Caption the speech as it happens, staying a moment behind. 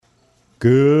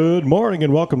Good morning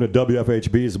and welcome to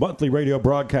WFHB's monthly radio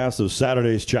broadcast of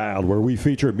Saturday's Child, where we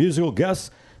feature musical guests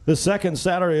the second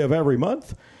Saturday of every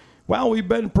month. Well, we've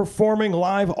been performing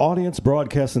live audience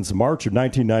broadcasts since March of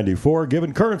 1994.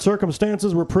 Given current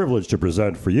circumstances, we're privileged to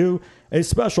present for you a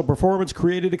special performance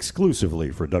created exclusively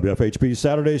for WFHB's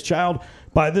Saturday's Child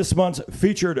by this month's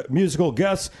featured musical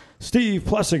guests, Steve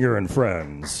Plessinger and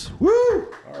Friends. Woo!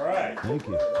 All right. Thank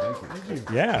you.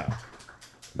 Yeah.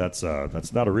 That's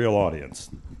not a real audience.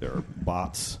 They're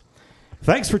bots.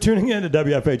 Thanks for tuning in to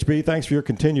WFHB. Thanks for your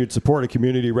continued support of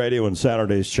community radio and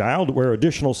Saturday's Child, where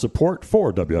additional support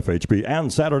for WFHB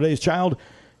and Saturday's Child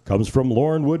comes from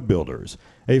Lauren Wood Builders,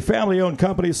 a family-owned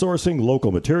company sourcing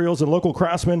local materials and local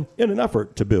craftsmen in an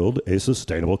effort to build a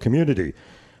sustainable community.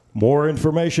 More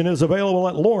information is available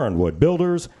at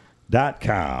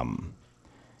laurenwoodbuilders.com.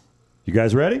 You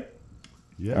guys ready?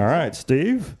 Yes. All right,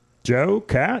 Steve, Joe,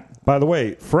 Kat. By the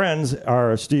way, friends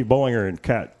are Steve Bollinger and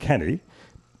Kat Kenny.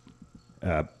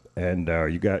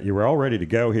 You were all ready to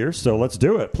go here, so let's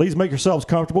do it. Please make yourselves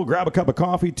comfortable. Grab a cup of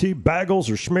coffee, tea, bagels,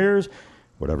 or schmears,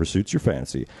 whatever suits your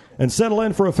fancy, and settle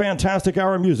in for a fantastic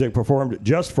hour of music performed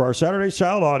just for our Saturday's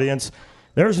Child audience.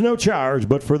 There's no charge,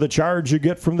 but for the charge you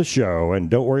get from the show. And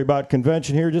don't worry about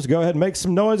convention here. Just go ahead and make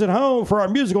some noise at home for our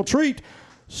musical treat,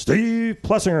 Steve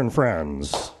Plessinger and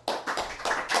Friends.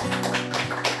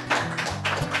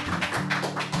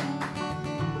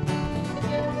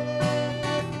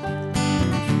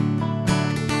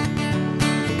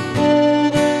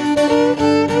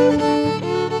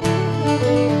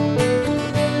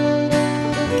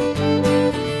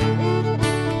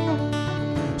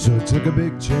 Took a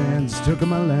big chance, took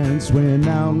my lance, went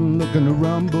out looking to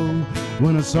rumble.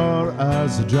 When I saw her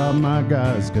eyes, I dropped my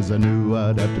guys, cause I knew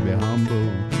I'd have to be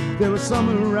humble. There was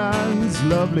summer eyes,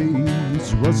 lovely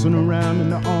leaves, rustling around in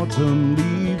the autumn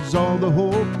leaves, all the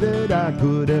hope that I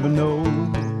could ever know.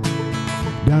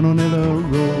 Down on Ella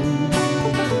Road,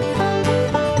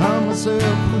 found myself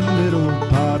a little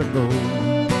pot of gold.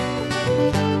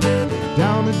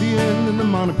 Down at the end of the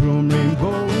monochrome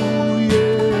rainbow,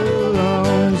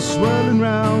 swirling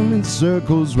round in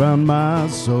circles round my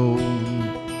soul.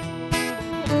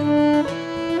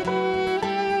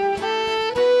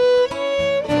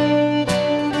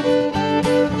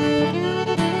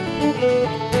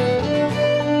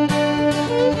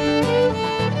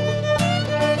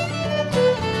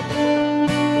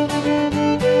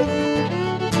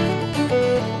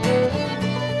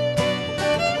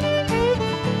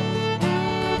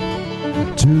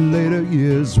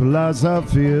 Realize our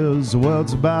fears, the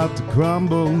world's about to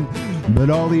crumble, but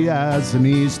all the eyes in the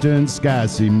eastern sky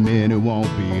see men who won't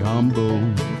be humble.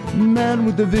 Man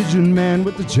with the vision, man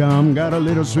with the charm, got a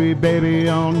little sweet baby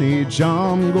on each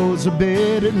arm, goes to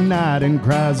bed at night and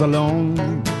cries alone.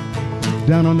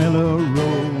 Down on Ella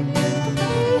Road,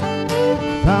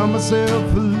 found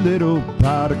myself a little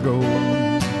pot of gold.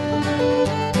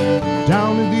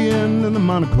 Down at the end of the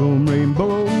monochrome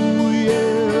rainbow,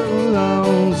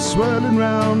 swirling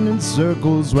round in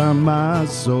circles round my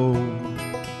soul.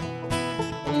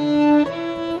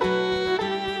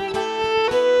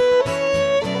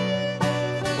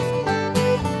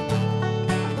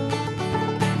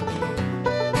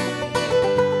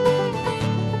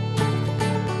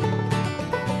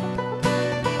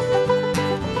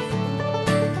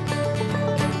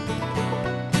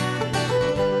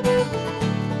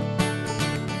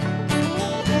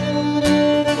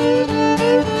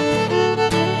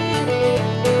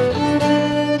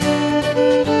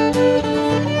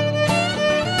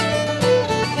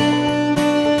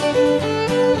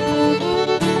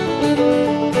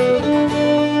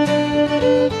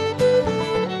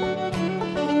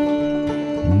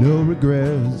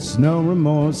 No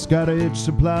remorse, got a hitch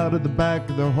to plow to the back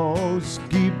of the horse.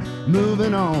 Keep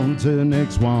moving on to the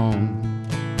next one.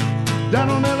 Down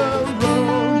on Ella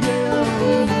Road,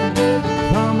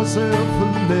 yeah, found myself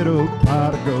a little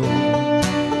pot of gold.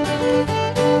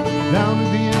 Down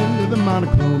at the end of the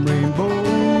monochrome rainbow,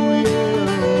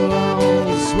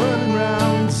 yeah, swirling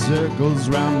round circles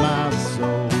round my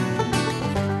soul.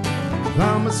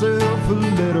 Found myself a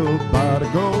little pot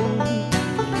of gold.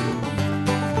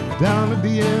 Down at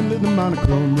the end of the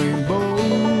monochrome rainbow,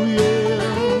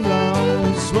 yeah,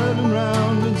 long, swirling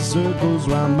round in circles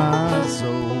round my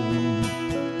soul.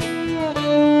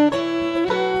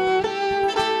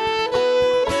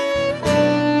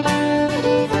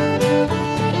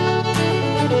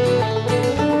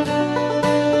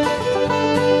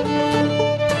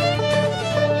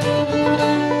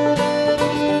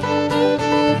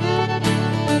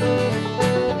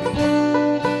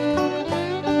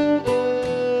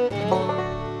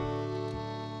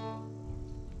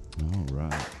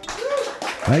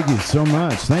 Thank you so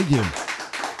much. Thank you.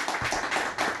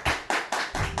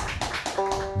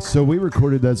 So we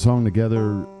recorded that song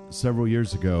together several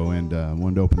years ago, and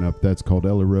wanted to open up. That's called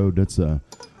Ella Road. That's a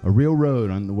real road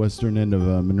on the western end of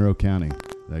Monroe County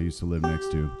that I used to live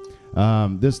next to.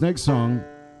 This next song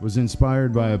was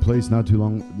inspired by a place not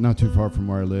too far from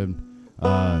where I lived,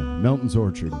 Melton's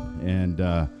Orchard, and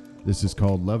this is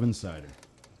called Love and Cider.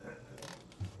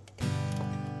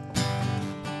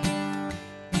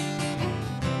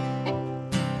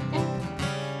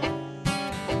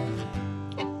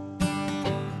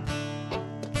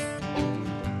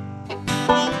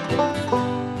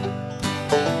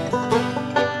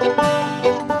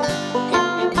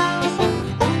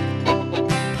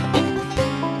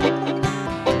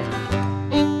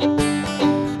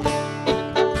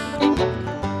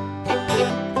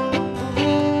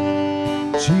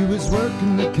 She was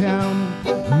working the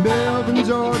counter, Melvin's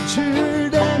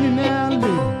Orchard, and in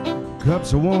alley,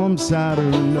 cups of warm cider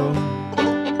and no.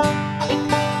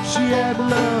 She had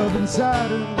love inside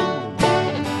her.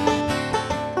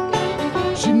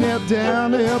 She knelt down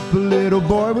to help a little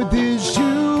boy with his shoe,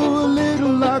 a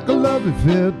little like a love he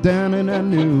felt down, and I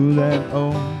knew that,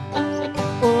 oh,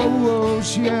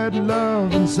 she had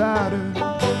love inside her.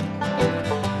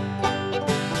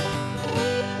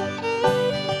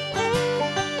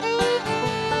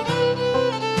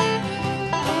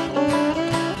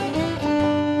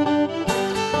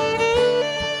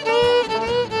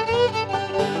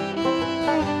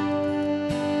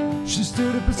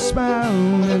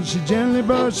 Smile as she gently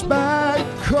brushed by,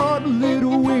 caught a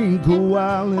little wink a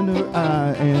while in her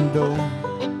eye, and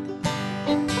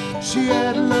she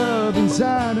had love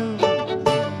inside her.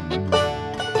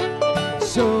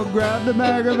 So I grabbed a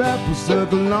bag of apples,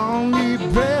 took a long deep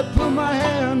breath, put my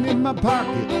hand in my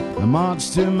pocket, I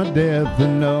marched to my death,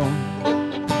 and oh,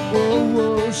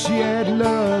 she had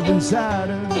love inside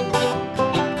her.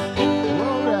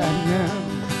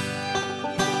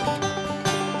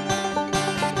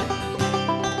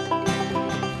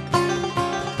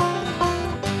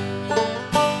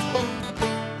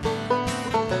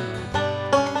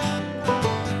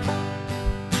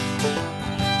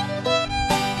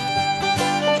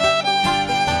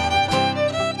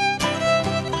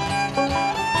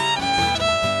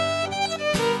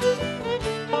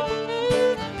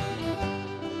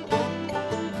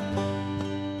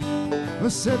 I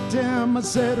sat down, I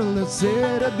settled, I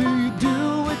said, how do you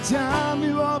do with time?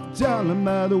 You off, darling,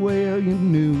 by the way you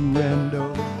knew, and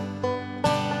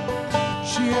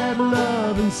she had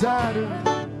love inside her.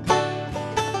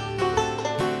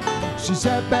 She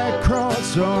sat back,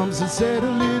 crossed arms, and said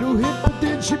a little hip, but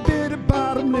then she bit her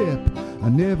bottom lip. I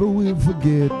never will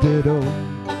forget that,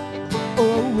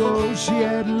 oh, she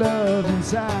had love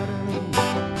inside her.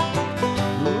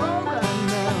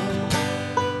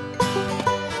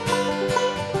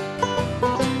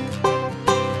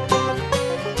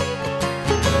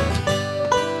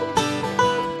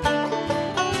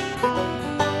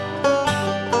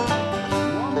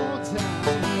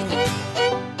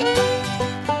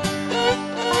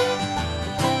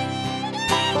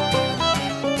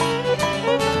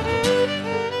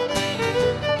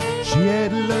 She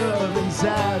had love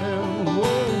inside her,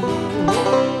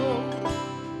 whoa.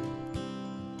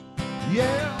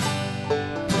 Yeah,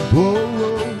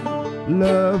 whoa,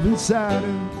 love inside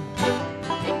her.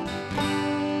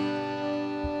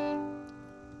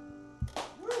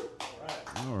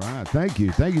 All right, thank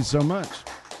you so much.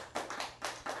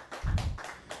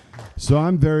 So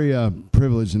I'm very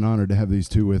privileged and honored to have these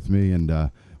two with me,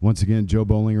 and once again, Joe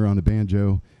Bollinger on the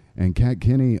banjo and Kat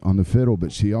Kenny on the fiddle,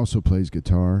 but she also plays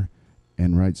guitar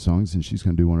and writes songs, and she's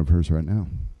going to do one of hers right now.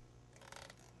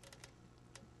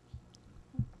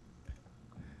 I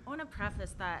want to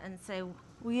preface that and say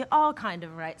we all kind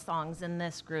of write songs in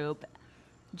this group.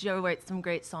 Joe writes some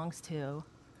great songs too,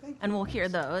 and we'll hear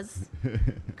those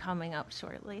coming up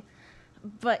shortly.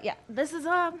 But yeah, this is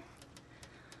a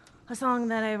song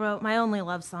that I wrote, my only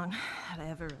love song that I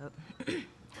ever wrote.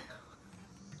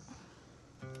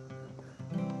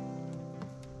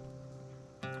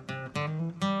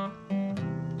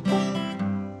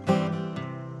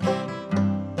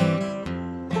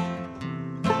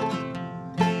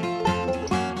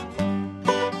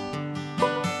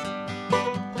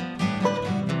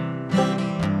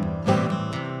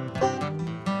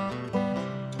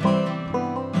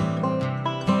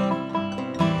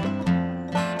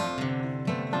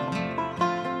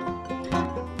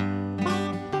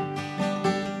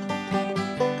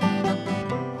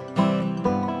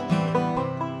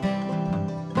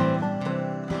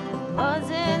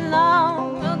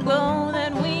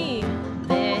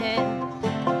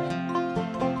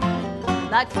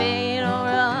 like fate or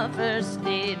a first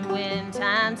date when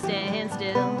time stands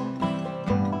still.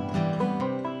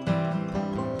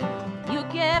 You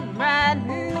kept writing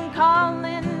and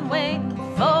calling, waiting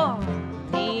for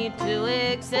me to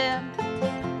accept.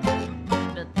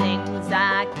 The things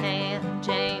I can't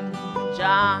change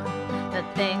are the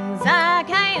things I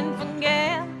can't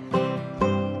forget.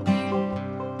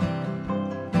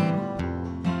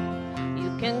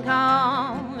 You can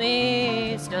call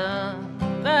me stubborn,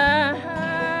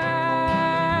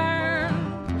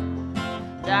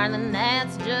 darling,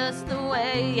 that's just the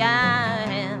way I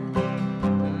am.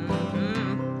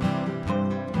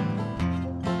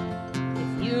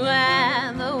 If you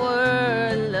had the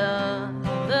word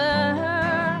lover,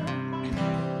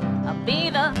 I'll be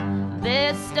the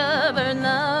best stubborn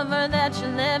lover that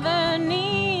you'll ever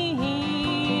need.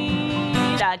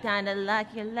 I kinda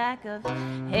like your lack of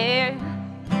hair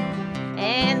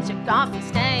and your coffee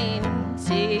stained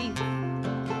teeth.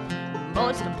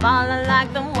 Most of all, I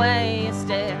like the way you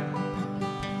stare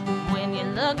when you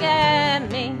look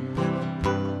at me.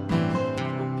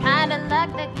 Kinda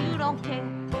like that you don't care,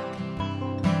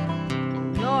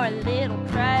 and you're a little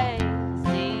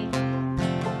crazy.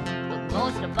 But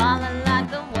most of all, I like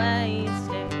the way you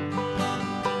stare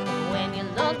when you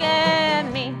look at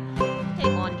me.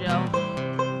 Take one, Joe.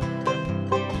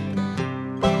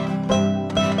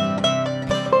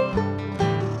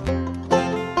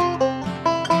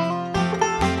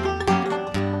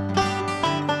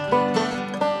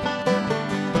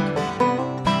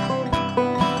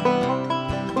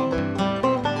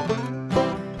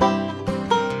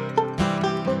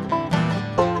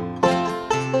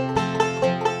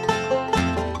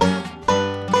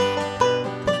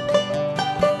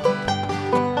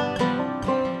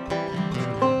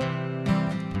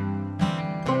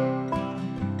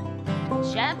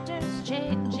 Chapters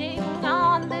changing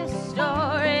on this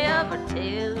story of a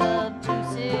tale of two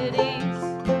cities.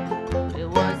 It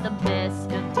was the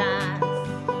best of times,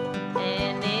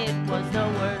 and it was the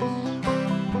worst.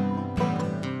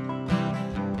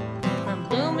 From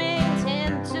Bloomington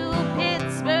to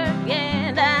Pittsburgh,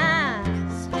 and I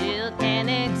still can't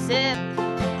accept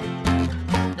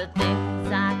the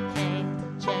things I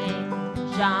can't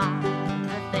change are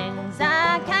the things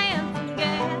I can't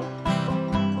forget.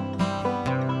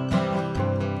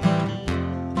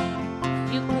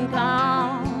 You can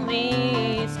call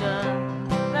me stubborn,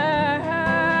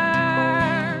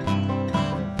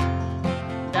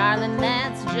 darling,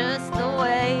 that's just the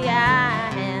way I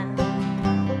am.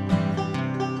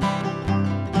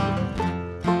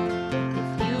 If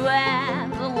you have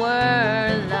the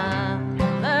word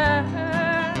lover,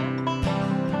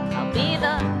 I'll be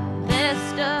the best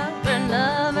stubborn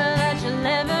lover that you'll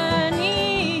ever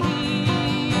need.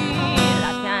 I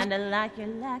kinda like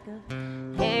your lack of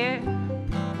hair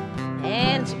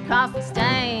and your coffee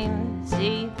stained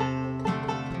teeth.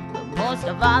 But most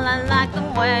of all, I like the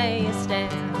way you stare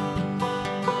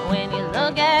when you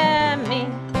look at me.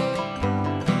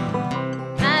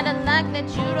 Kinda like that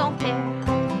you don't care,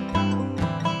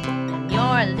 and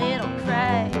you're a little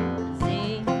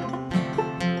crazy.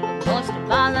 But most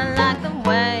of all, I like the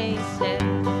way you stare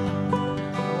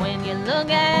when you look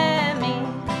at me.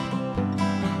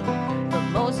 But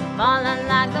most of all, I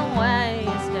like the way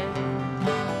you stare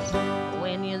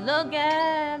when you look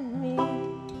at me.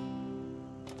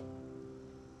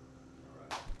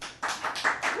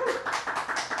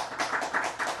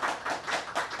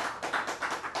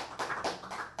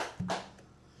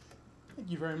 Thank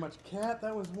you very much, Kat.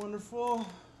 That was wonderful.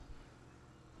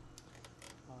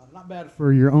 Not bad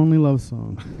for your only love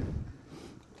song.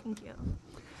 Thank you.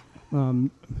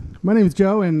 My name is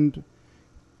Joe, and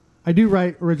I do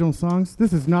write original songs.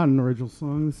 This is not an original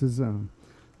song. This is a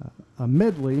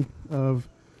medley of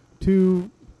two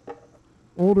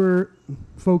older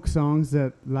folk songs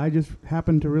that I just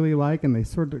happen to really like, and they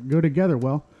sort of go together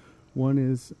well. One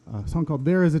is a song called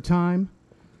There Is a Time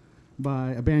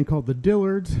by a band called the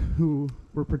Dillards, who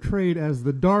were portrayed as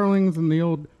the darlings in the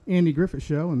old Andy Griffith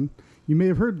Show, and you may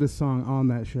have heard this song on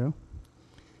that show.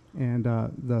 And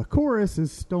the chorus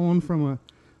is stolen from an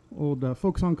old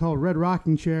folk song called Red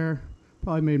Rocking Chair,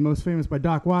 probably made most famous by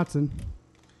Doc Watson.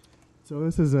 So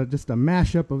this is just a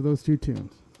mashup of those two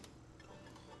tunes.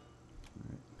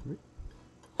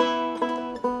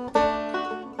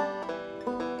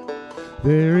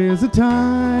 There is a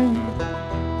time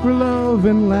for love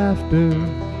and laughter.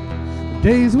 The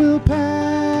days will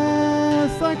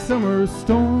pass like summer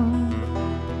storm.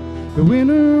 The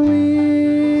winter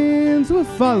winds will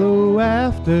follow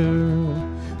after.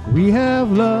 We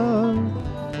have love,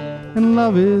 and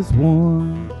love is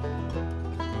warm.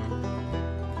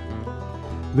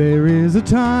 There is a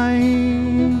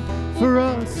time for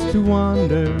us to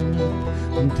wander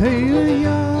until you're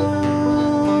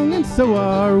young, and so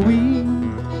are we.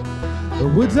 The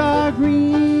woods are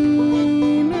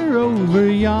greener over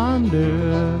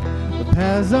yonder, the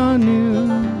paths are new,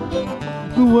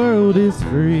 the world is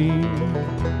free.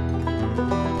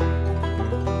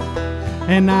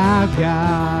 And I've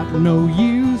got no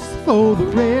use for the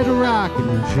red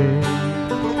rocking chair.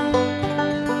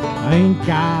 I ain't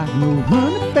got no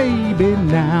honey baby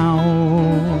now.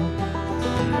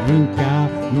 Ain't got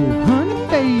no honey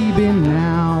baby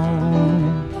now.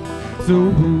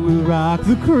 So who will rock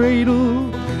the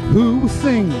cradle? Who will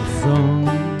sing the song?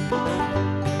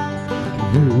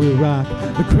 Who will rock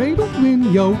the cradle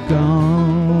when you're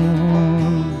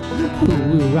gone? Who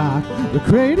will rock the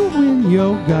cradle when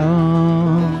you're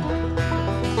gone?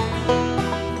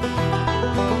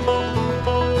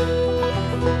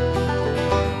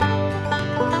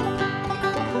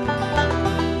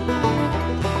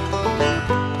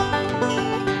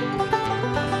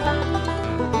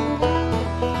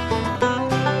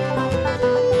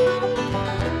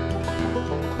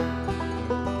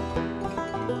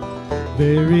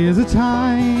 There is a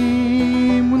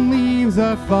time when leaves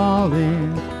are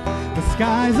falling, the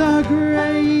skies are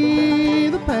gray,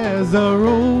 the paths are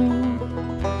old.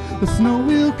 The snow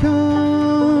will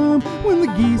come when the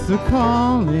geese are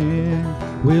calling.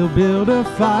 We'll build a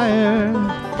fire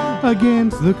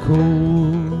against the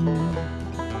cold.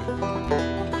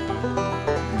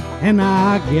 And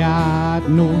I got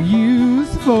no use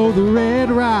for the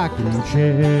red rocking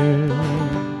chair.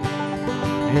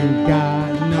 Ain't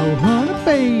got no honey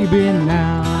baby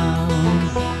now.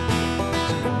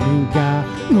 Ain't got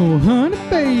no honey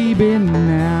baby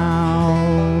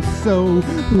now. So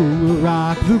who will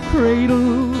rock the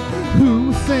cradle? Who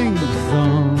will sing the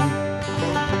song?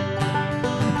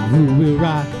 Who will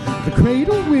rock the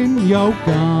cradle when you're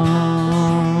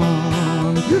gone?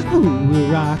 Who will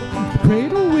rock the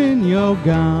cradle when you're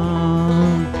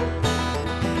gone?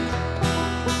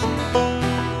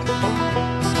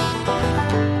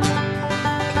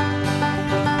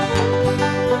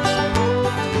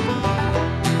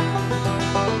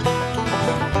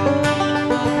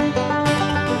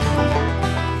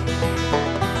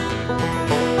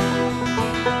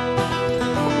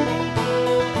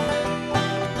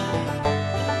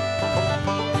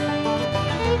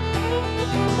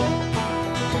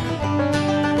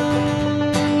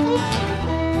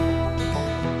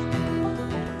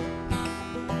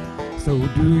 So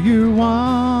do you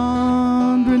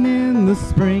wandering in the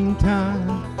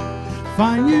springtime,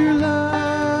 find your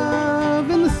love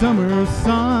in the summer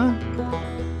sun.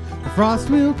 The frost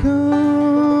will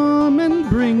come and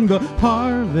bring the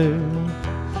harvest.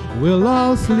 We'll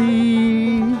all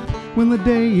sleep when the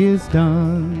day is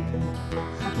done.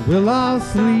 We'll all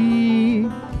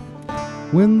sleep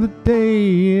when the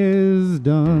day is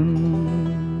done.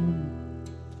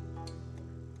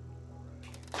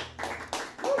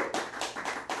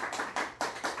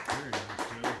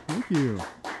 Thank you.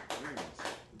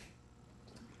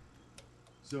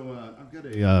 So I've got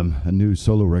a new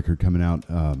solo record coming out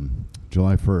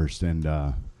July 1st,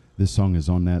 and this song is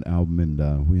on that album,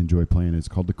 and we enjoy playing it. It's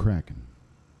called The Kraken.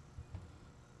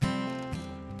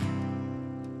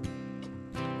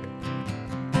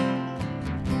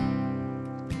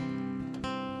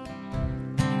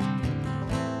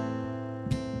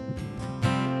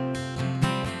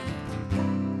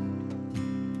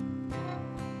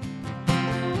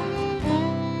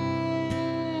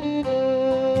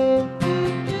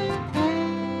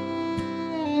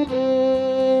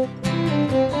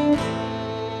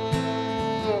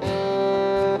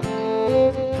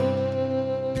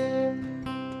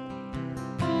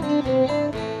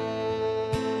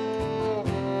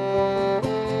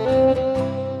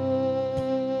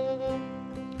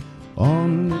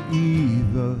 On the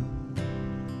eve of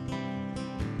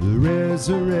the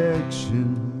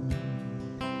resurrection,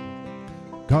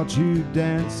 caught you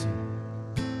dancing,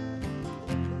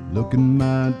 looking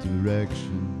my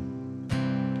direction,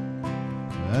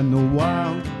 and the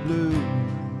wild blue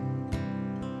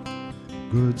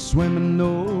could swim in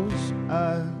those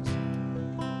eyes,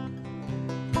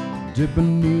 dip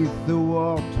beneath the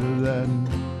water that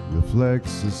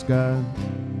reflects the sky.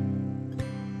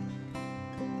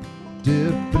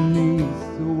 Dip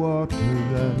beneath the water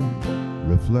that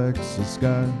reflects the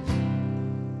skies.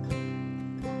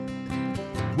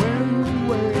 When the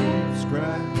waves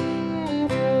crash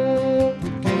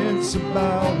against the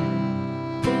bow,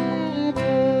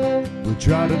 we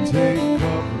try to take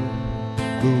cover,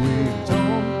 but we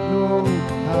don't know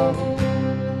how.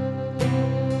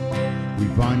 We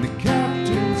find the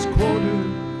captain's quarters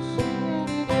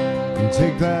and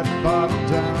take that bottle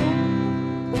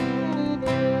down.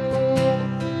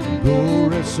 Go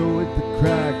wrestle with the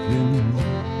Kraken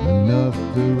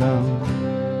another round.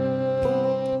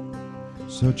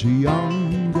 Such a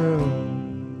young girl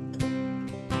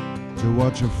to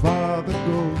watch her father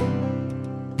go.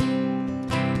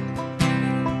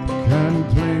 Can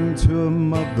cling to her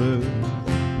mother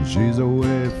when she's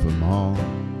away from home.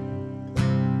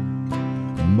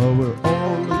 But we're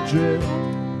all adrift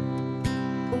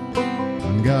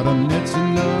and got our nets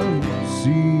in the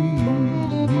seas.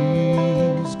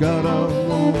 Got our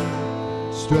own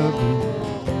struggle,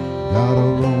 got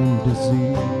our own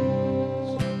disease.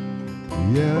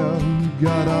 Yeah,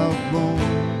 got our own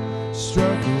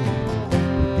struggle,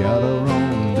 got our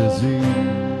own disease.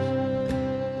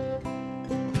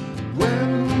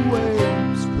 When the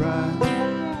waves crash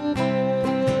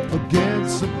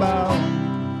against the bow,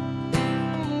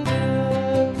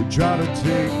 we try to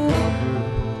take cover,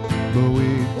 but we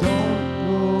don't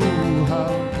know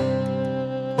how.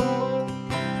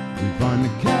 We find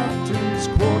the captain's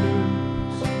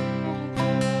quarters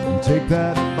and take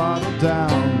that bottle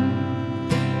down.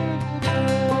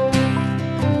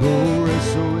 Go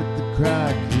wrestle with the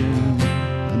Kraken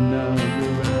another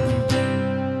round.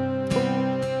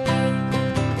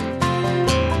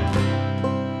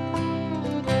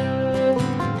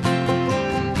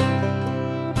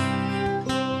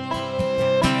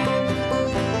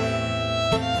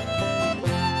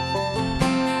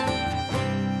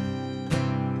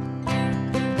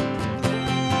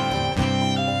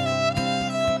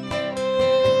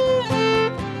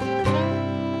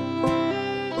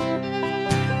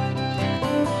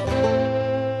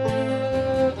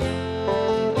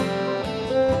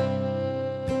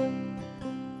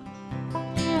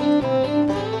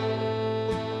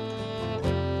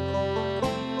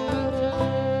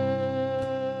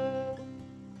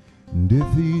 And if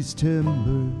these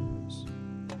timbers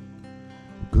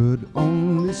could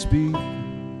only speak,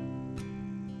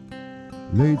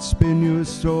 they'd spin you a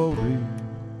story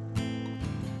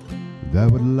that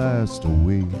would last a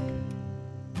week.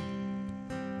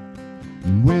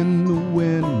 And when the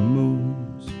wind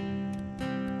moves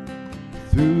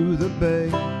through the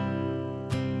bay,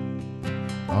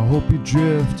 I hope you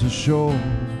drift ashore,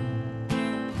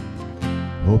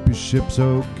 hope your ship's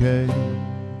okay.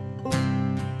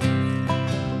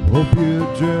 Hope you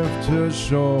drift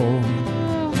ashore,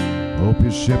 hope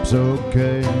your ship's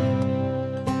okay.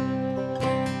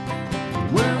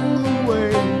 When the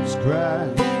waves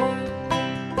crash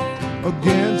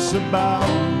against the bow,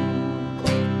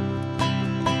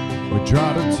 we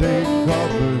try to take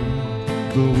cover,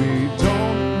 but we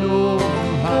don't know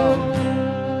how.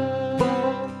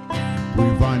 We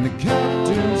find the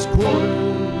captain's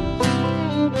quarters,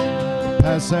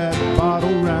 pass that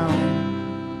bottle round.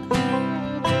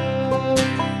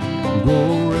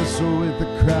 Go wrestle with the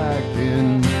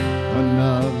Kraken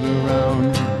another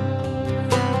round.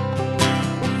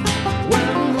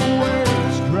 When the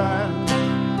waves crash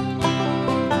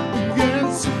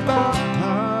against the bow,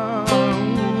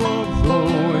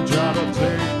 we try to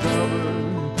take cover,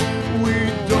 we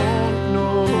don't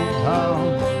know how.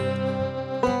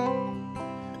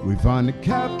 We find the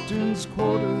captain's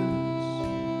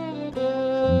quarters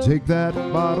and take that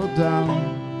bottle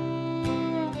down.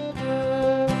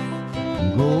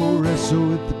 Go wrestle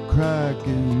with the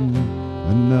Kraken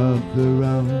another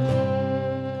round.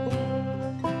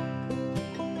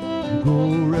 Go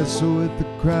wrestle with the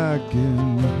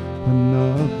Kraken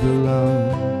another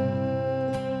round.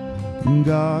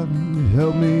 God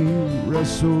help me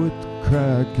wrestle with the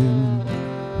Kraken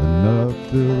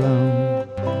another round.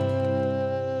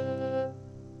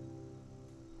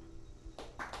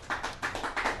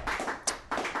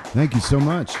 Thank you so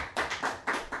much.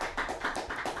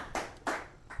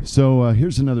 So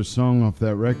here's another song off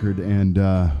that record, and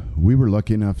we were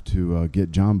lucky enough to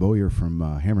get John Boyer from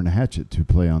Hammer and Hatchet to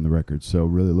play on the record. So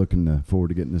really looking forward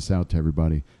to getting this out to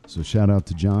everybody. So shout out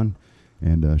to John,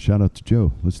 and shout out to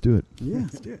Joe. Let's do it. Yeah,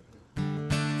 let's do it.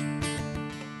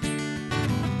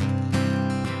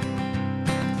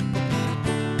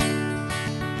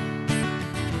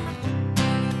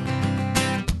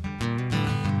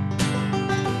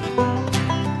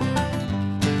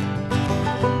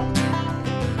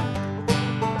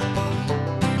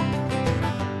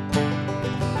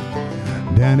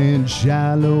 Down in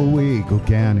Shiloh-Waco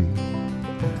County,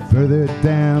 further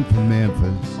down from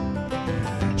Memphis,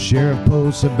 sheriff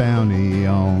posts a bounty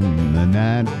on the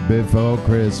night before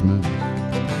Christmas.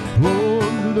 Oh,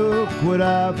 look what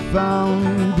I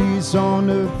found, peace on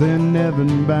earth and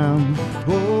heaven bound.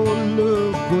 Oh,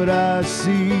 look what I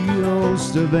see, a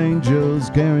host of angels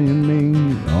carrying me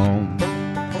home.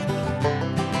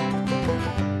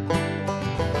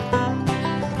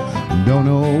 Don't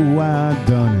know why I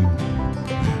done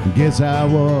it. Guess I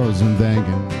wasn't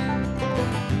thinking.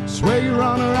 Swear your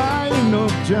honor, I ain't no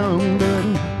chum, but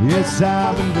yes,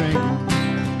 I've been drinking.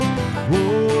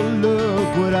 Oh,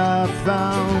 look what I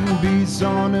found, beasts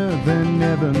on earth and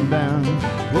heaven bound.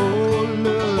 Oh,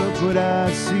 look what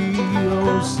I see,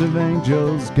 hosts of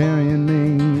angels carrying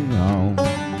me home.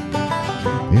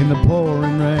 In the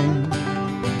pouring rain,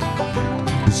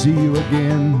 to see you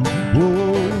again.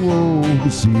 Whoa, whoa, to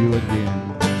see you again.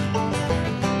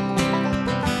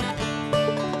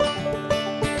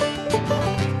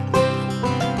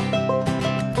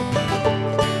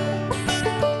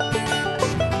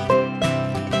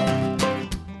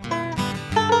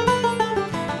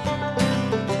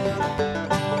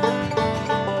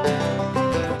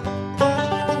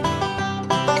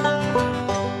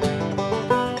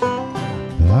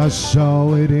 I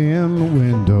saw it in the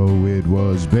window, it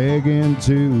was begging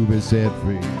to be set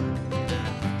free.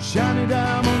 Shiny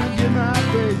diamond, give my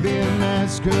baby and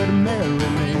ask her to marry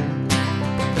me.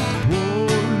 Oh,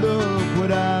 look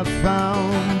what I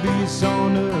found, beasts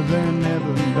on earth and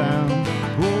heaven bound.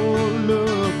 Oh,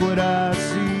 look what I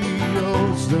see,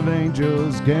 hosts of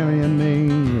angels carrying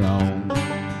me on.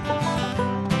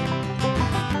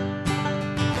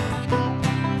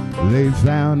 They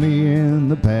found me in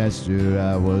the pasture,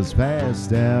 I was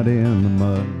passed out in the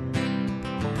mud.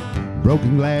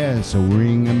 Broken glass, a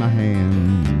ring in my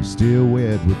hand, still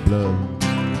wet with blood.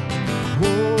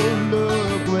 Oh,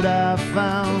 look what I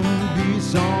found,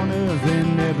 peace on earth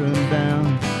and heaven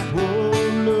bound. Oh,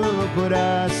 look what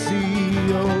I see,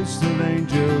 hosts of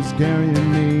angels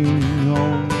carrying me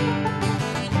home.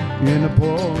 In the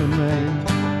pouring rain,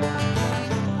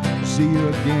 see you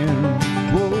again.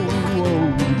 Whoa,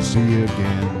 whoa, to see you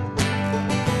again.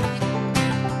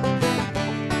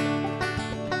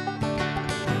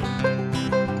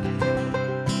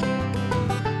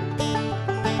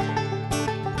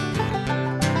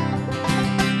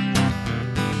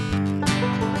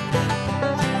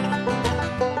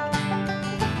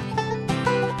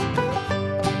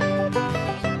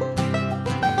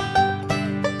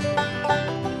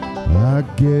 I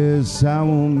guess I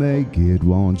won't make it,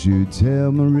 won't you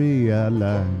tell Marie I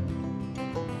lied?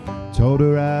 Told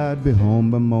her I'd be home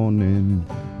by morning,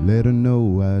 let her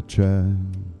know I tried.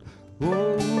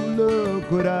 Oh,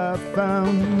 look what I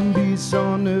found, peace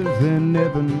on earth and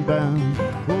heaven bound.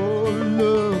 Oh,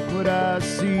 look what I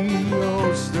see,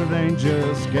 host of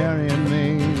angels carrying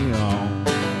me on.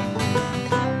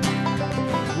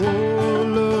 Oh,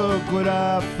 look what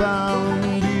I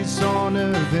found, peace on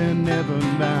earth and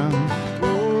heaven bound.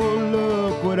 Oh,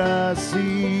 look what I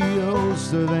see,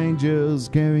 host of angels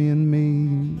carrying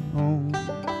me home.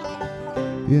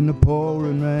 In the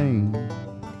pouring rain,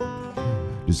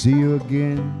 to see you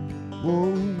again.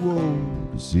 Whoa,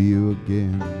 whoa, to see you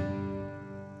again.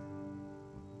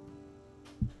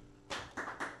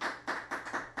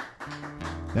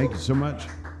 Thank you so much.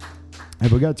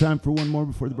 Have we got time for one more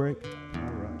before the break? All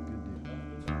right, good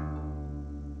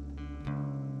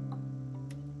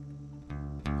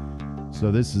deal.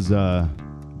 So this is the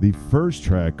first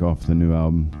track off the new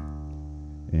album,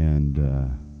 and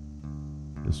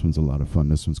this one's a lot of fun.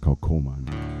 This one's called Coal Mine.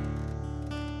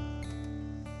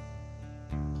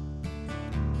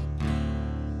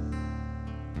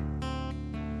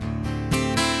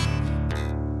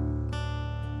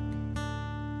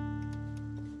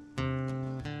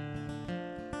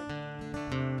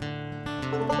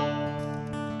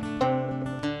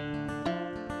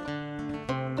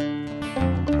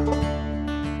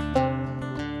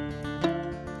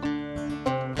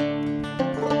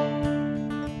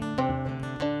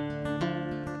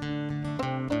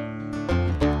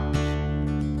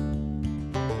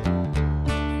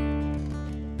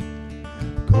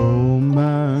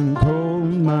 Coal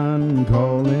mine,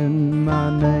 calling my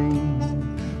name.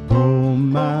 Coal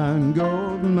mine,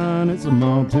 gold mine, it's a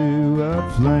moth to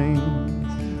a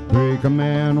flame. Break a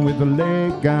man with a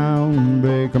leg gown,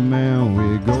 break a man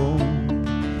with gold.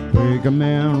 Break a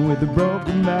man with a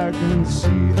broken back and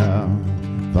see how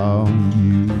far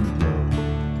you go.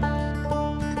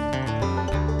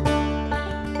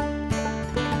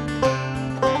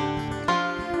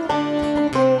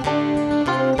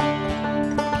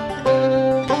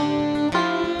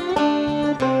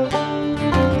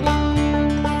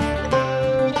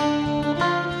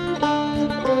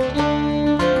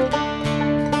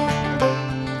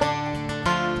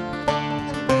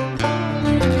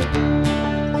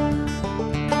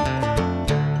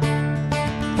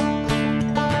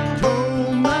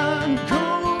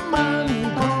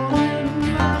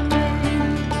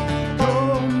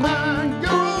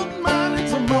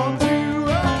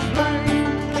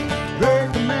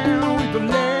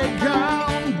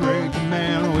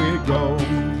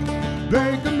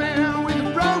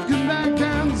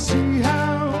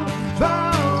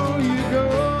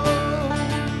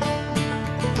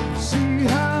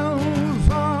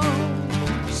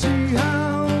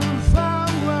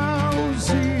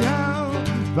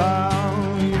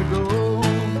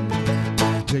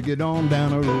 it on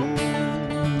down the road.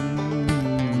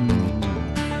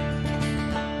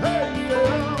 Hey,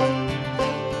 yeah.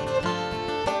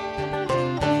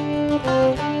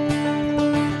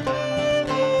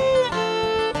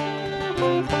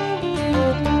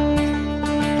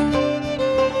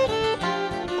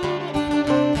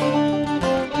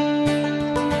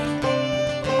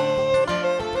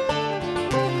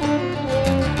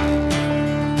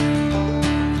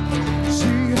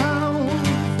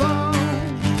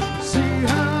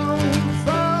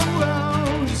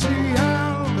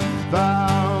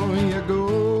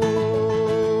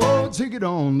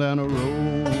 On down the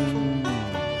road.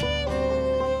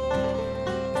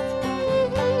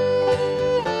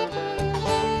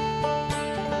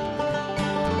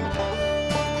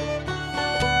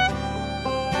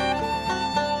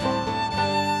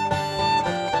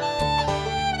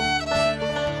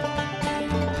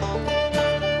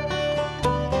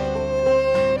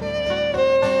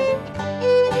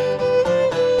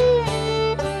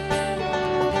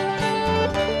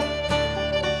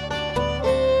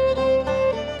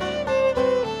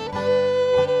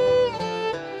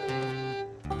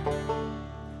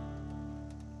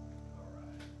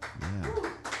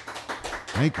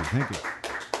 Thank you.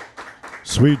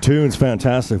 Sweet tunes,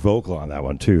 fantastic vocal on that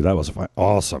one, too. That was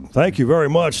awesome. Thank you very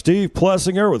much, Steve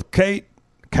Plessinger with Kat,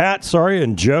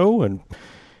 and Joe, and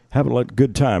having a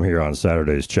good time here on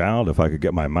Saturday's Child. If I could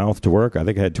get my mouth to work, I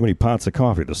think I had too many pots of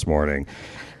coffee this morning.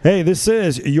 Hey, this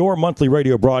is your monthly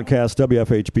radio broadcast,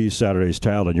 WFHB Saturday's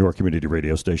Child, on your community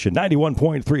radio station,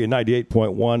 91.3 and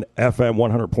 98.1 FM,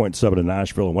 100.7 in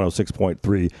Nashville, and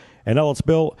 106.3 in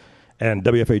Ellettsville, and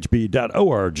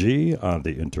WFHB.org on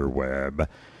the interweb.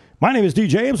 My name is D.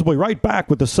 James. We'll be right back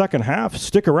with the second half.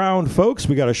 Stick around, folks.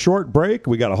 We got a short break.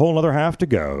 We got a whole other half to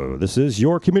go. This is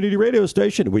your community radio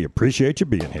station. We appreciate you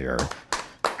being here.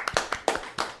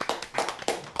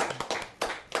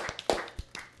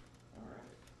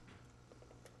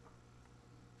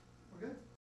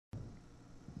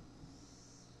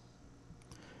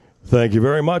 Thank you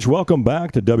very much. Welcome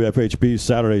back to WFHB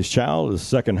Saturday's Child, the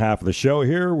second half of the show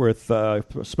here with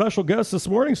special guest this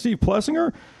morning, Steve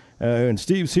Plessinger. And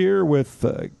Steve's here with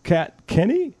Kat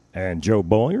Kenny and Joe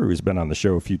Bollinger, who's been on the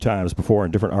show a few times before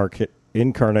in different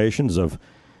incarnations of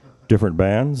different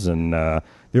bands. And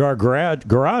they're our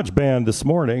garage band this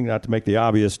morning, not to make the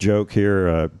obvious joke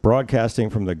here, broadcasting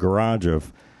from the garage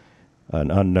of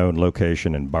an unknown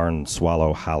location in Barn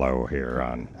Swallow Hollow here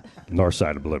on north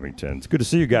side of Bloomington. It's good to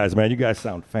see you guys, man. You guys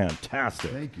sound fantastic.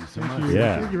 Thank you so much.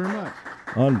 Yeah. Thank you very much.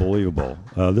 Unbelievable.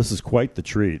 This is quite the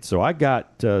treat. So I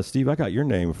got, Steve, I got your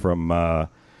name from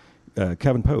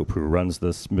Kevin Pope, who runs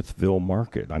the Smithville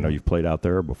Market. I know you've played out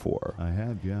there before. I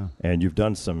have, yeah. And you've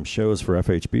done some shows for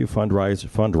FHB,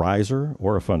 fundraiser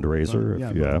or a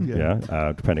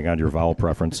fundraiser, depending on your vowel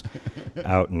preference.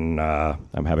 Out in,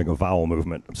 I'm having a vowel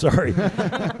movement. I'm sorry.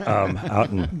 Out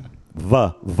in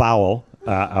the vowel.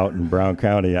 Out in Brown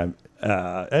County.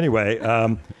 Anyway,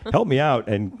 help me out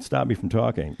and stop me from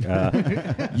talking.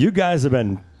 You guys have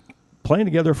been playing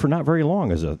together for not very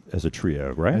long as a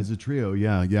trio, right? As a trio,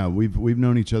 yeah. We've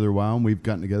known each other a while, and we've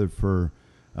gotten together for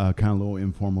kind of little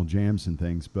informal jams and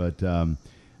things. But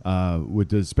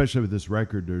especially with this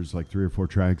record, there's like 3 or 4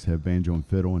 tracks have banjo and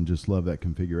fiddle, and just love that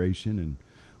configuration. And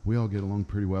we all get along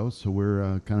pretty well, so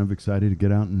we're kind of excited to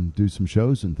get out and do some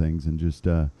shows and things, and just.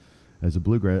 As a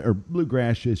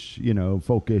bluegrass-ish,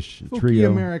 folkish trio.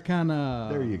 Americana.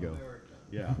 There you go.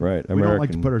 Yeah. Right. We don't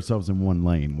like to put ourselves in one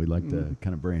lane. We like to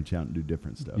kind of branch out and do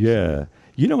different stuff. Yeah.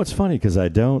 It's funny because what's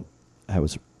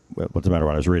the matter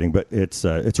what I was reading, but it's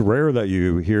rare that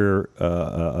you hear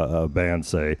a band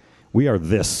say, we are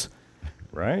this,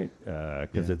 right?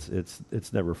 Because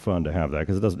it's never fun to have that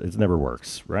because it never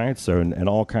works, right? So, and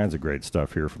all kinds of great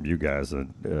stuff here from you guys,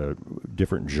 and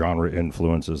different genre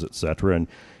influences, et cetera. And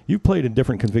you've played in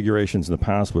different configurations in the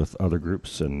past with other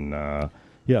groups, and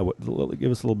give us a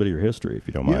little bit of your history, if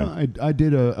you don't mind. Yeah, I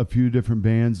did a few different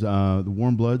bands. The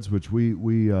Warm Bloods, which we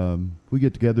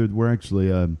get together. We're actually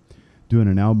doing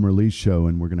an album release show,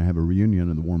 and we're going to have a reunion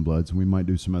of the Warm Bloods, and we might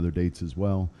do some other dates as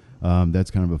well.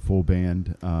 That's kind of a full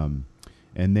band.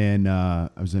 And then I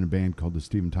was in a band called the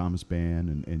Stephen Thomas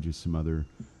Band, and just some other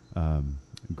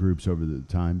groups over the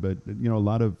time. But a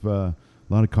lot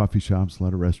of coffee shops, a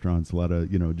lot of restaurants, a lot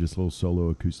of just little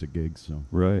solo acoustic gigs. So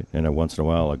right, and once in a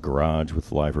while a garage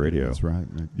with live radio. That's right.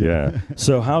 Yeah.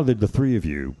 So how did the three of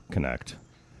you connect?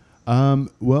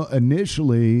 Well,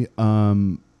 initially,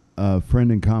 a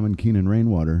friend in common, Keenan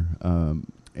Rainwater,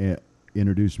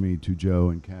 introduced me to Joe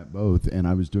and Kat both, and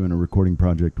I was doing a recording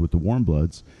project with the Warm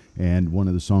Bloods, and one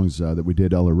of the songs that we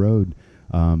did, Ella Road,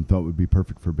 thought would be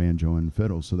perfect for banjo and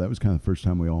fiddle. So that was kind of the first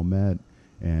time we all met,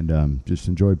 and just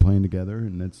enjoyed playing together.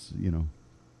 And that's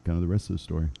kind of the rest of the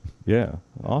story. Yeah,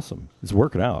 awesome. It's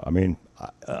working out. I mean,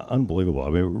 unbelievable. I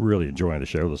mean, we're really enjoying the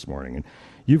show this morning. And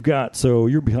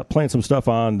you're playing some stuff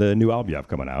on the new album you have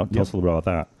coming out. Tell us a little bit about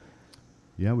that.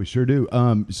 Yeah, we sure do.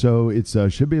 So it's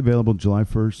should be available July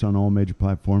 1st on all major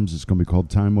platforms. It's going to be called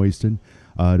Time Wasted.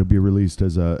 It'll be released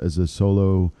as a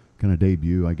solo kind of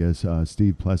debut, I guess,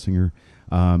 Steve Plessinger.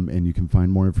 And you can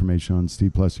find more information on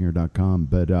steveplessinger.com.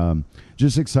 But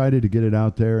just excited to get it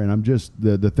out there. And I'm just,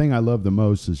 the thing I love the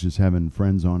most is just having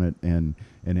friends on it and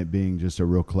it being just a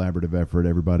real collaborative effort.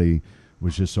 Everybody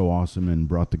was just so awesome and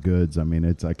brought the goods. I mean,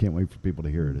 I can't wait for people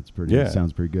to hear it. It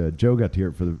sounds pretty good. Joe got to hear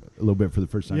it a little bit for the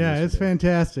first time. Yeah, yesterday. It's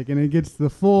fantastic. And it gets the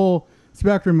full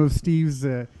spectrum of Steve's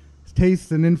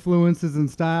tastes and influences and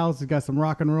styles. He's got some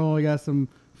rock and roll. He got some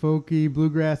folky,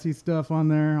 bluegrassy stuff on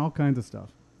there, all kinds of stuff.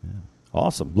 Yeah.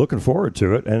 Awesome. Looking forward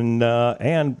to it.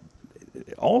 And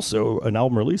also an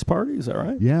album release party. Is that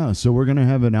right? Yeah. So we're going to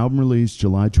have an album release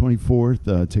July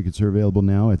 24th. Tickets are available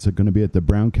now. It's going to be at the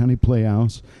Brown County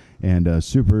Playhouse. And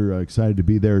super excited to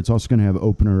be there. It's also going to have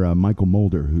opener Michael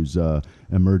Mulder, who's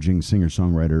emerging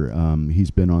singer-songwriter. He's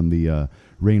been on the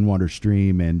Rainwater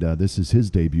Stream, and this is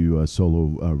his debut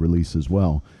solo release as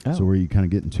well. Oh. So we're kind of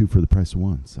getting two for the price of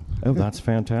one. So. Oh, that's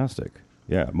fantastic.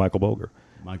 Yeah, Michael Mulder.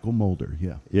 Michael Mulder,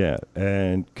 yeah. Yeah.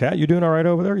 And Kat, you doing all right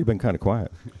over there? You've been kind of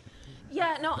quiet.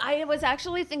 Yeah, no, I was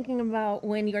actually thinking about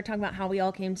when you were talking about how we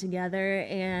all came together,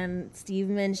 and Steve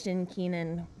mentioned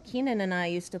Keenan. Keenan and I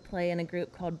used to play in a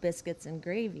group called Biscuits and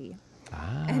Gravy.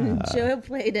 And Joe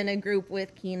played in a group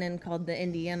with Keenan called the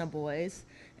Indiana Boys.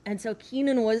 And so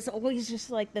Keenan was always just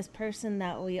like this person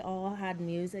that we all had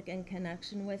music and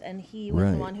connection with, and he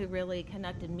was the one who really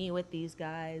connected me with these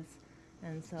guys.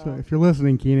 And so if you're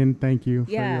listening, Keenan, thank you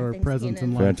for your thanks, presence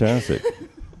Keenan. in life. Fantastic.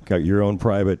 Got your own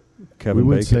private Kevin We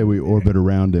would Bacon. say we orbit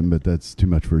around him, but that's too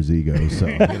much for his ego. So,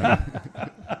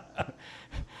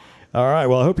 All right.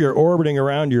 Well, I hope you're orbiting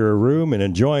around your room and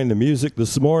enjoying the music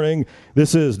this morning.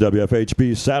 This is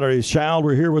WFHB Saturday's Child.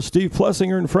 We're here with Steve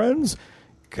Plessinger and friends,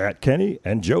 Kat Kenny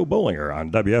and Joe Bollinger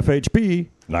on WFHB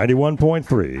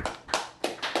 91.3.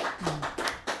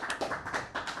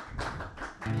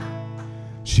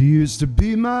 She used to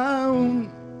be my own,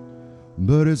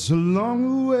 but it's a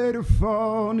longer way to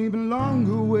fall, an even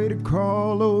longer way to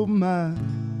crawl. Oh my,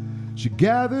 she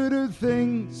gathered her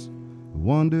things,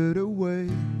 wandered away,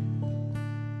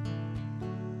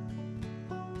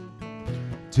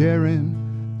 tearing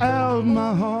out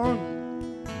my heart.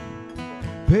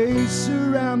 Pace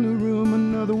around the room,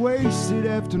 another wasted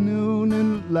afternoon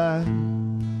in light.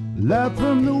 Light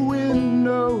from the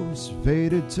windows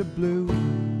faded to blue.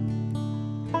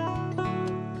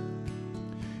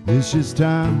 It's just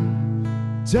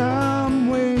time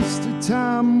wasted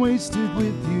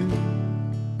with you.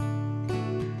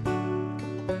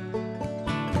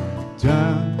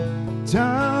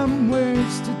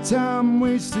 Time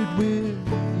wasted with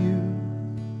you.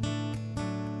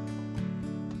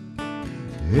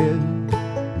 Head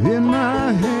in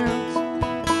my hands,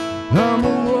 I'm a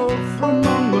wolf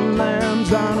among the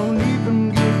lambs. I don't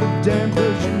even give a damn,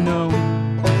 'cause you know,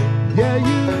 yeah,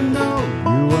 you know,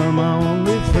 you are my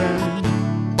only friend.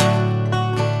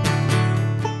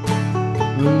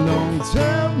 Don't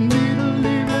tell me to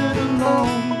leave it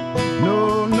alone.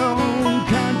 No,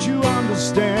 can't you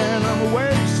understand? I'm a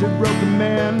wasted, broken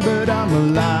man, but I'm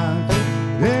alive,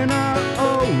 and I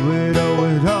owe it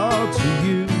all to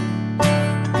you.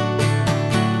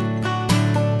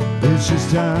 It's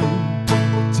just time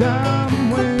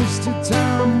wasted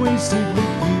with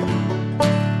you.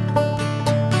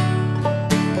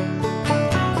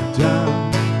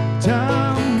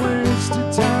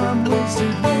 Time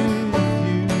wasted with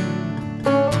you.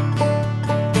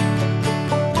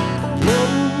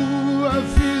 Oh, I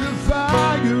feel the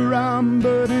fire, I'm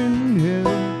burning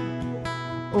hell.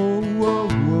 Oh.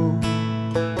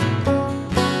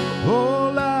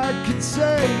 All I can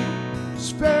say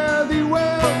is fare thee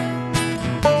well.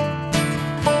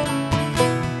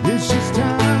 It's just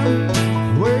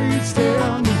time wasted with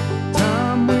you.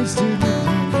 Time wasted with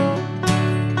you.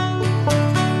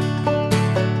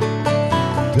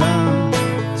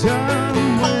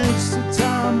 Wasting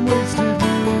time wasted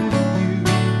with you.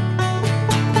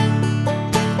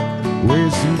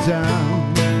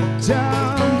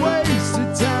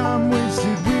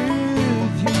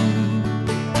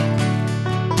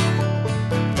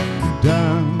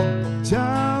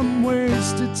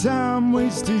 Time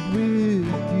wasted with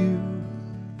you.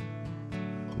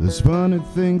 There's funny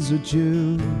things that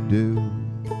you do.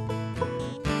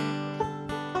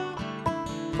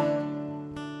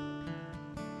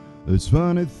 Those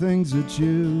funny things that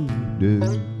you do.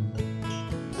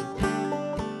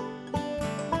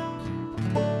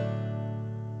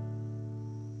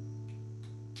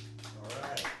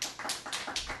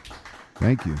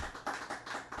 Thank you.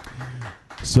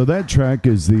 So that track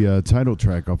is the title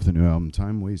track off the new album,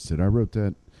 Time Wasted. I wrote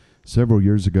that several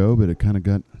years ago, but it kind of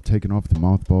got taken off the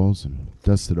mothballs and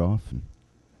dusted off and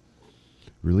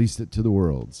released it to the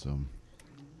world. So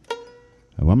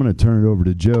I'm going to turn it over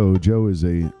to Joe. Joe is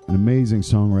an amazing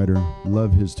songwriter.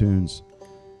 Love his tunes.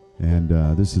 And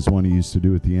this is one he used to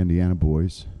do with the Indiana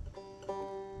Boys.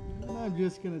 And I'm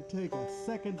just going to take a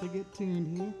second to get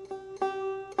tuned here.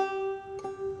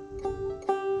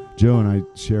 Joe and I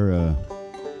share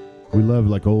we love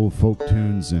like old folk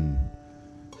tunes and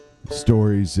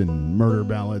stories and murder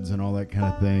ballads and all that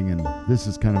kind of thing. And this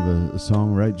is kind of a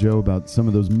song, right, Joe, about some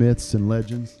of those myths and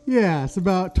legends? Yeah, it's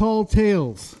about tall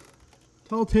tales.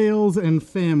 Tall tales and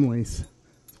families.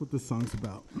 That's what this song's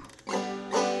about.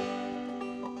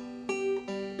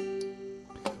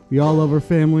 We all love our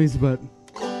families, but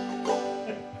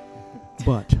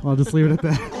I'll just leave it at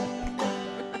that.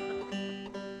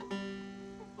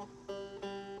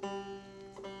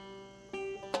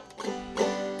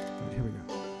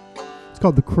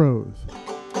 Called The Crows.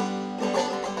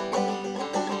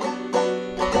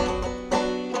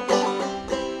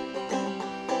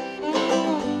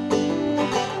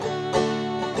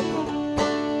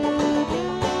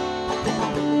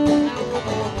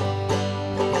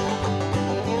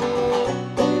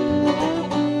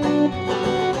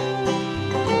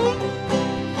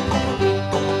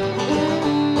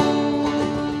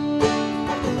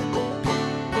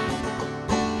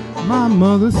 My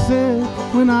mother said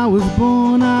when I was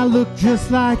born I looked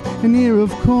just like an ear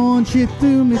of corn. She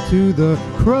threw me to the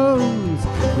crows.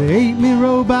 They ate me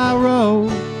row by row.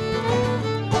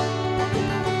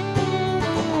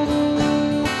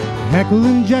 Heckle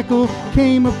and Jekyll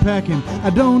came a-pecking. I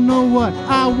don't know what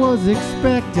I was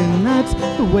expecting. That's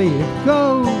the way it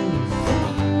goes.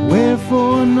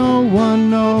 Wherefore no one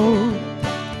knows.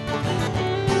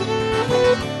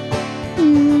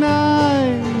 And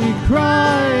I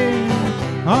cried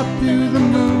up to the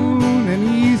moon, and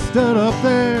he stood up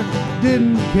there,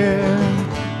 didn't care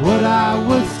what I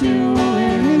was doing.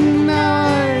 And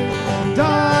I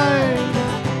died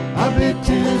a bit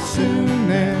too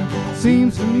soon, and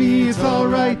seems to me it's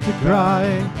alright to cry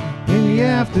in the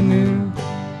afternoon.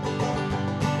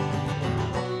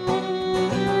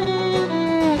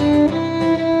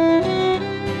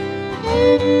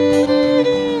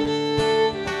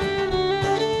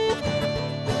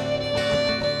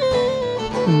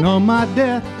 And on my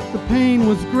death, the pain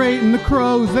was great, and the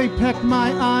crows, they pecked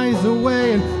my eyes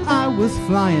away, and I was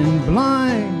flying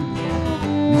blind,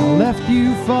 and I left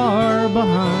you far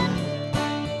behind.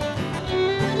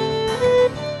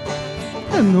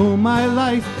 And though my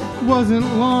life wasn't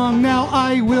long, now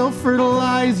I will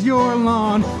fertilize your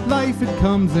lawn. Life, it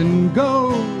comes and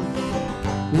goes,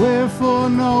 wherefore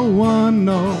no one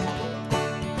knows.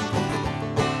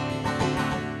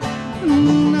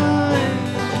 And I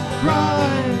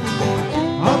cried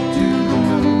up to the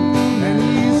moon, and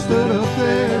he stood up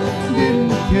there,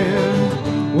 didn't care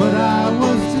what I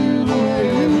was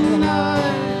doing. And I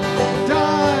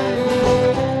died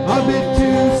a bit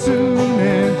too soon,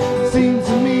 and seems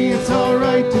to me it's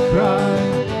alright to cry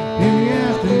in the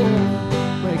afternoon.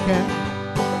 Play, cat.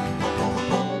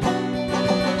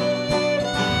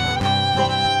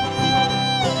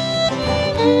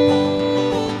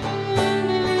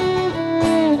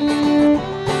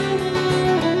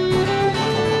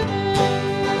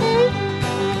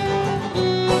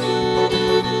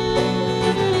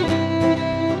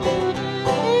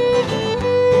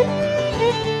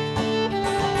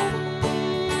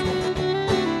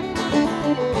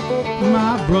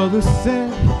 My brother said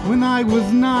when I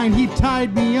was 9, he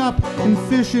tied me up in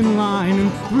fishing line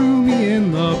and threw me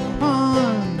in the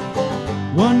pond.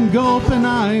 One gulp and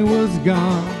I was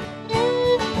gone.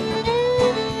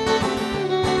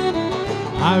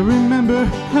 I remember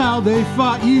how they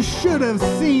fought. You should have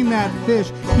seen that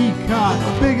fish he caught,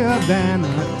 bigger than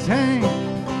a tank,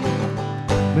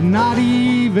 but not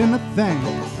even a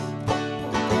thanks.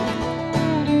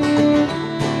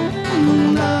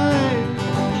 And I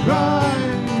cried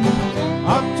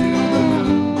up to the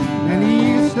moon, and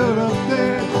he stood up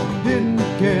there, didn't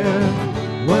care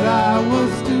what I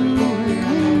was doing.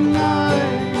 And I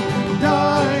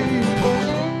died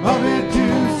a bit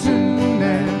too soon,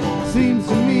 and seems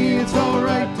to me it's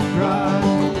alright to cry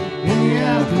in the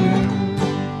afternoon.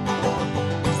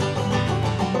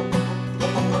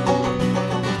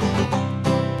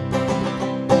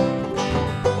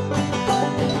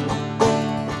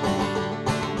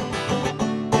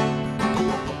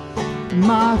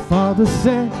 father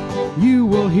said, you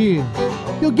will hear.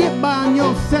 You'll get by on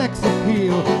your sex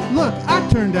appeal. Look, I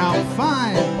turned out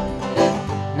fine,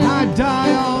 and I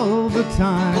die all the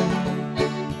time.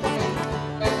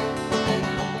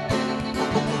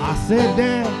 I said,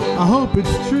 Dad, I hope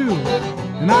it's true,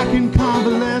 and I can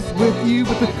convalesce with you,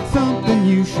 but there's something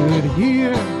you should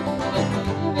hear.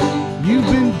 You've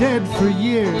been dead for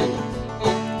years.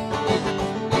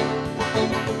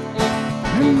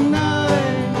 And I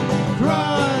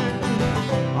cried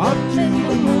up to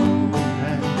the moon,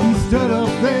 and he stood up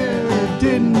there,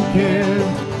 didn't care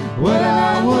what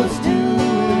I was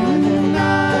doing. And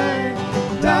I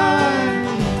died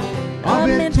a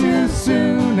bit too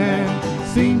soon, and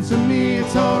seems to me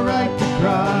it's alright to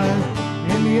cry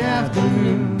in the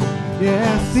afternoon.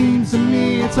 Yeah, seems to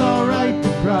me it's alright to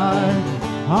cry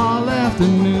all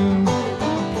afternoon.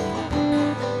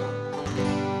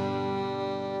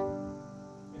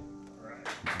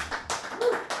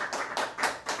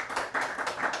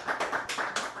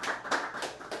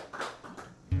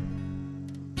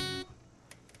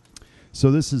 So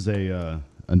this is a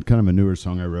kind of a newer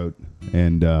song I wrote,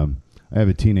 and I have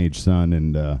a teenage son,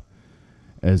 and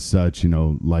as such, you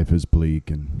know, life is bleak,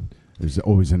 and there's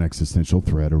always an existential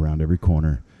threat around every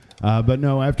corner. But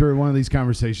no, after one of these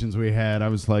conversations we had, I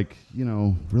was like, you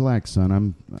know, relax, son.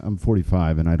 I'm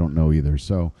 45, and I don't know either.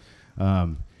 So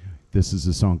this is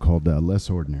a song called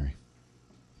 "Less Ordinary."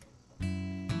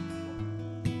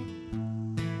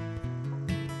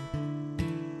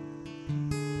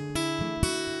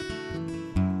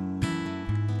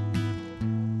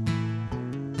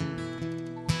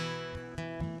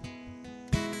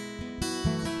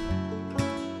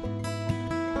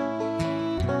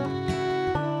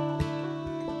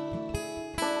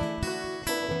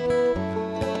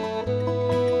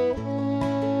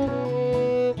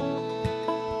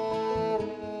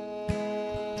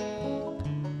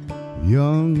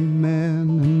 Young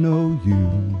man, I know you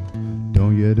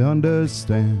don't yet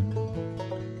understand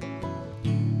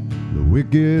the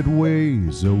wicked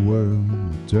ways the world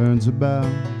turns about.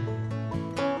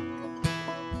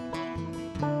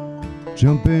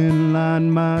 Jump in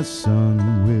line, my son,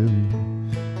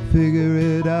 we'll figure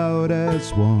it out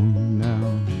as one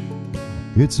now.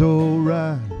 It's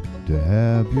alright to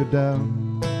have your doubt.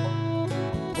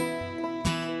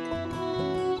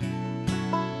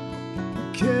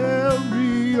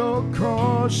 Carry your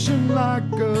caution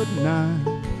like a knife.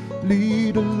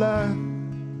 Lead a life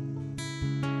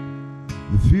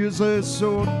that feels less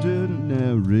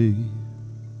ordinary.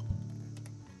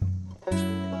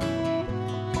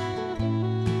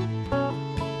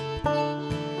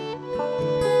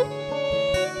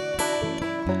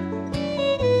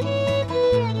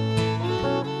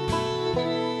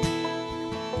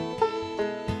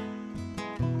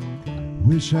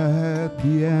 Wish I had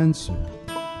the answer,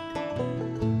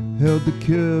 held the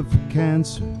cure for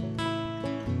cancer,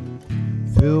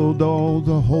 filled all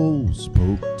the holes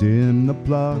poked in the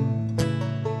plot.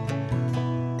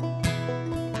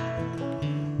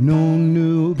 No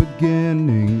new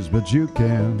beginnings, but you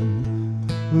can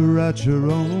write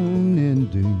your own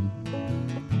ending.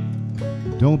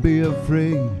 Don't be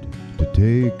afraid to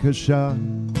take a shot.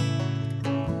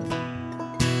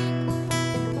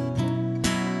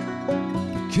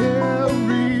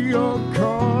 Carry your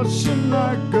caution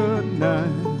like a knife.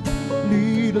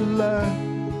 Lead a life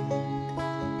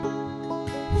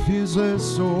feels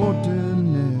less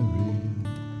ordinary.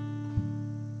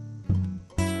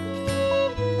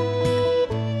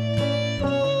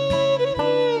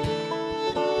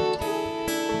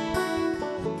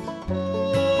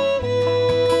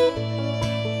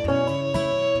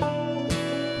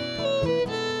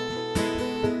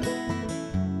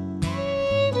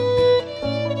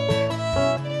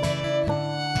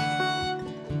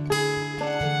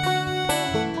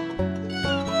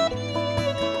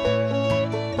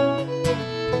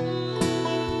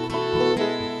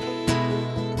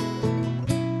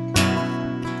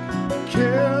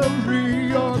 Carry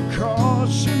your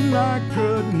caution like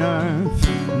a knife.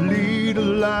 Lead a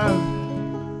life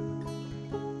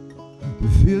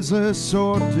that feels less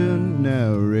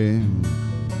ordinary.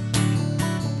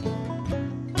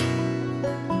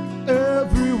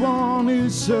 Everyone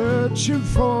is searching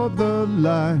for the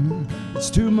light. It's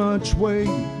too much weight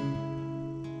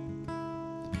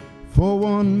for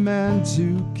one man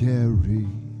to carry.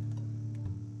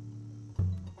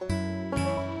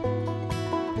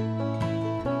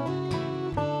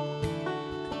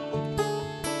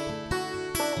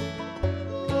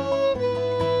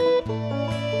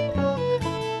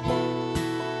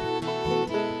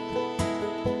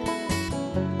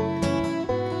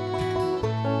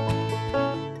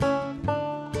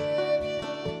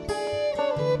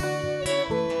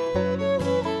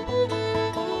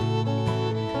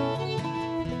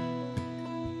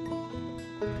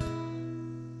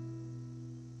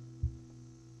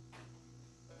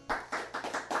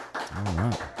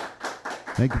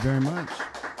 Thank you very much.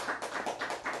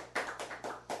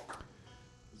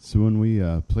 So when we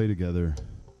play together,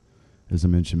 as I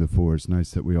mentioned before, it's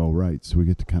nice that we all write, so we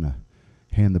get to kind of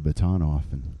hand the baton off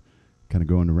and kind of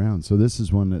going around. So this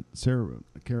is one that Sarah wrote,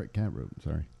 Cat wrote,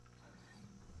 sorry.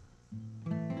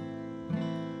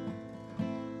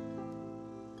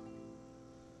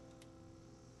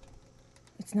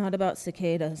 It's not about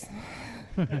cicadas,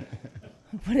 but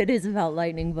it is about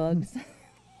lightning bugs.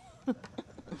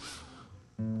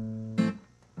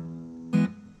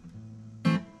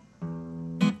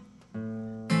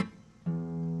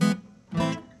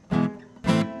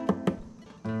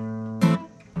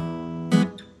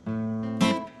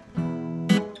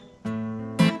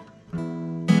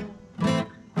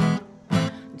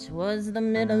 Was the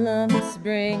middle of the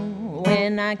spring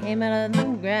when I came out of the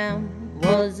ground.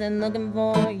 Wasn't looking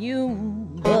for you,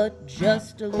 but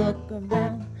just to look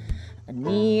around. A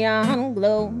neon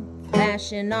glow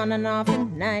flashing on and off at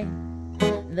night.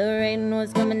 The rain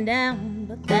was coming down,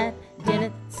 but that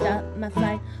didn't stop my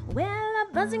flight. Well,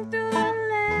 I'm buzzing through the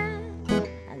land.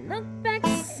 I look back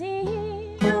to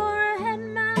see you're ahead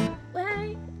my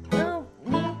way. No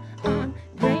neon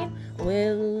green.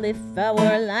 Well, if I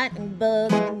were a lightning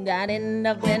bug, I'd end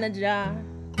up in a jar.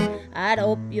 I'd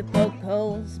hope you poke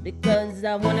holes because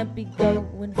I wanna be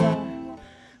going far.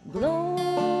 Glow,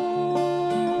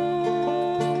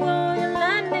 you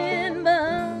lightning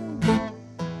bug.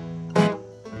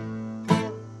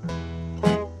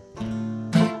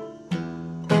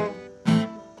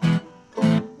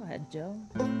 Go ahead, Joe.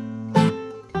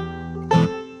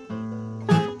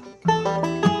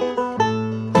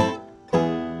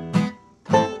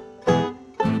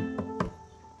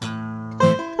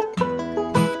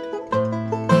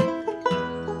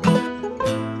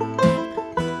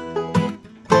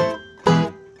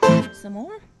 Some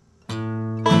more?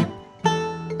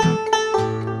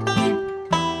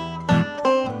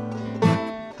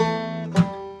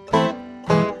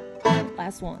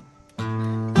 Last one.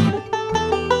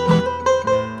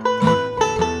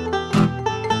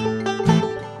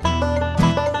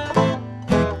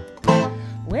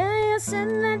 Well, you said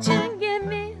that you'd give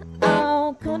me,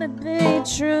 oh, could it be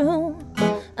true?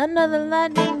 Another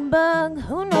lightning bug,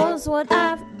 who knows what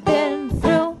I've been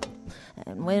through?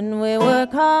 And when we were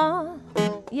caught,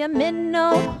 you meant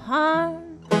no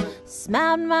harm.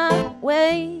 Smiled my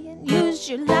way and used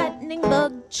your lightning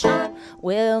bug charm.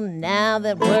 Well, now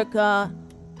that we're caught,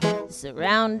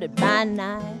 surrounded by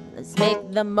night, let's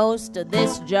make the most of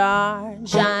this jar.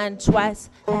 Shine twice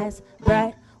as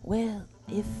bright. Well,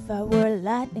 if I were a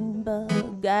lightning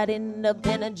bug, I'd end up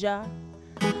in a jar.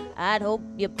 I'd hope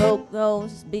you poke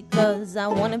holes because I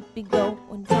wanna be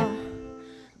going far.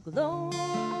 Glow.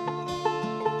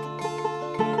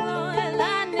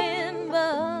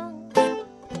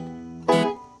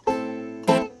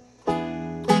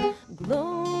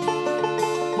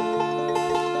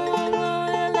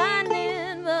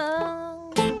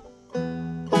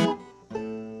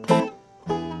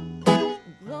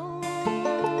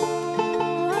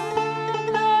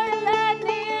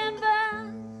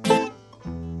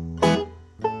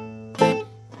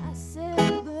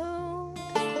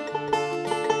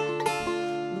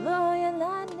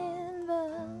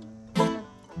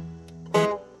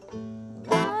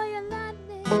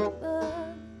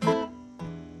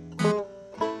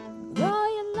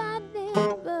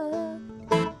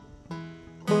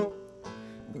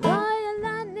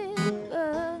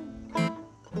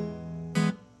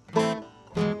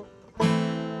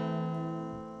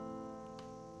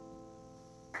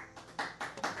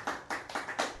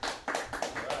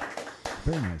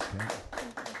 Very nice, Cat.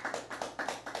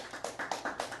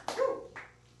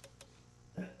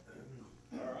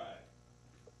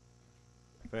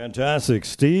 Fantastic.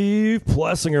 Steve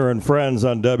Plessinger and friends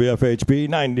on WFHB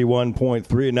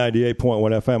 91.3 and 98.1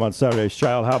 FM on Saturday's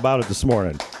Child. How about it this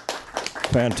morning?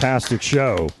 Fantastic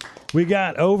show. We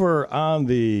got over on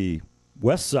the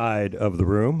west side of the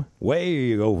room,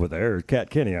 way over there, Cat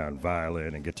Kenny on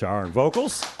violin and guitar and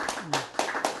vocals.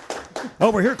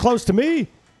 Over here close to me,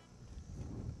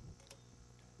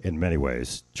 in many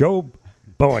ways, Joe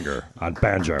Bowinger on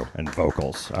banjo and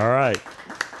vocals. All right.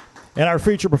 And our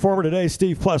feature performer today,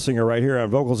 Steve Plessinger, right here on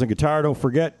vocals and guitar. Don't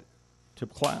forget to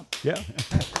clap. Yeah.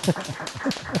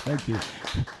 Thank you.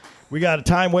 We got a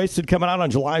Time Wasted coming out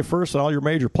on July 1st on all your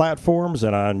major platforms,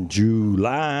 and on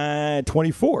July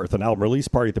 24th, an album release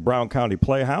party at the Brown County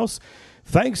Playhouse.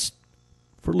 Thanks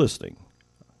for listening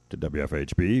to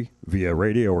WFHB via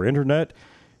radio or internet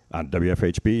on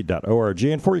WFHB.org,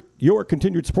 and for your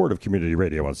continued support of community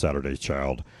radio on Saturday's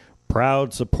Child.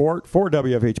 Proud support for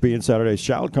WFHB and Saturday's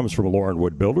Child comes from Lauren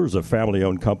Wood Builders, a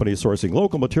family-owned company sourcing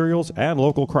local materials and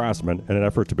local craftsmen in an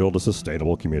effort to build a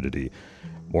sustainable community.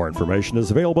 More information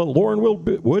is available at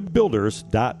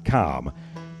laurenwoodbuilders.com.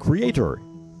 Creator,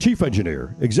 Chief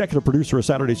Engineer, Executive Producer of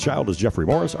Saturday's Child is Jeffrey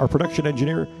Morris. Our production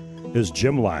engineer is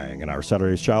Jim Lang, and our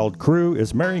Saturday's Child crew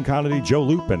is Marion Connolly, Joe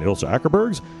Loop, and Ilsa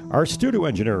Ackerbergs. Our studio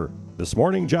engineer this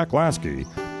morning, Jack Lasky.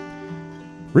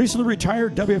 Recently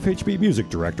retired WFHB Music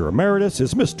Director Emeritus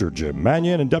is Mr. Jim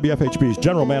Mannion, and WFHB's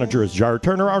General Manager is Jar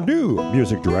Turner. Our new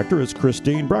Music Director is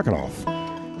Christine Brackenoff.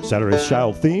 Saturday's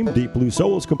Child theme, Deep Blue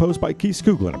Soul, is composed by Keith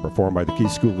Skoglin and performed by the Keith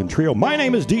Skoglin Trio. My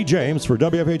name is D. James for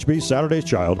WFHB Saturday's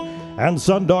Child and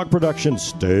Sundog Productions.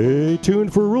 Stay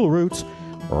tuned for Rural Roots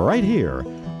right here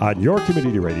on your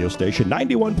community radio station,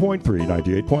 91.3,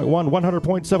 98.1,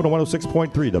 100.7, and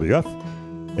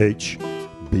 106.3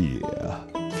 WFHB.